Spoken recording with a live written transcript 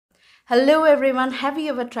Hello everyone, have you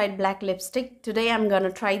ever tried black lipstick? Today I'm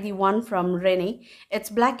gonna try the one from Rene. It's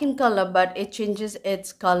black in color but it changes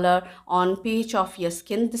its color on pH of your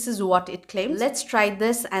skin. This is what it claims. Let's try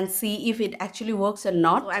this and see if it actually works or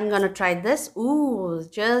not. So I'm gonna try this. Ooh,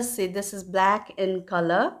 just see, this is black in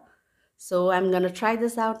color. So I'm gonna try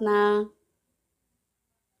this out now.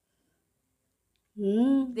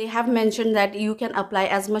 They have mentioned that you can apply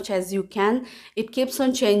as much as you can. It keeps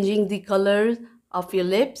on changing the color of your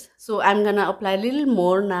lips. So I'm gonna apply a little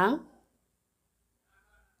more now.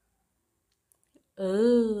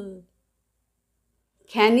 Oh,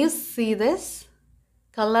 can you see this?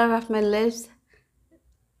 Color of my lips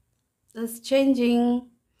is changing.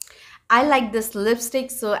 I like this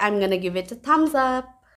lipstick, so I'm gonna give it a thumbs up.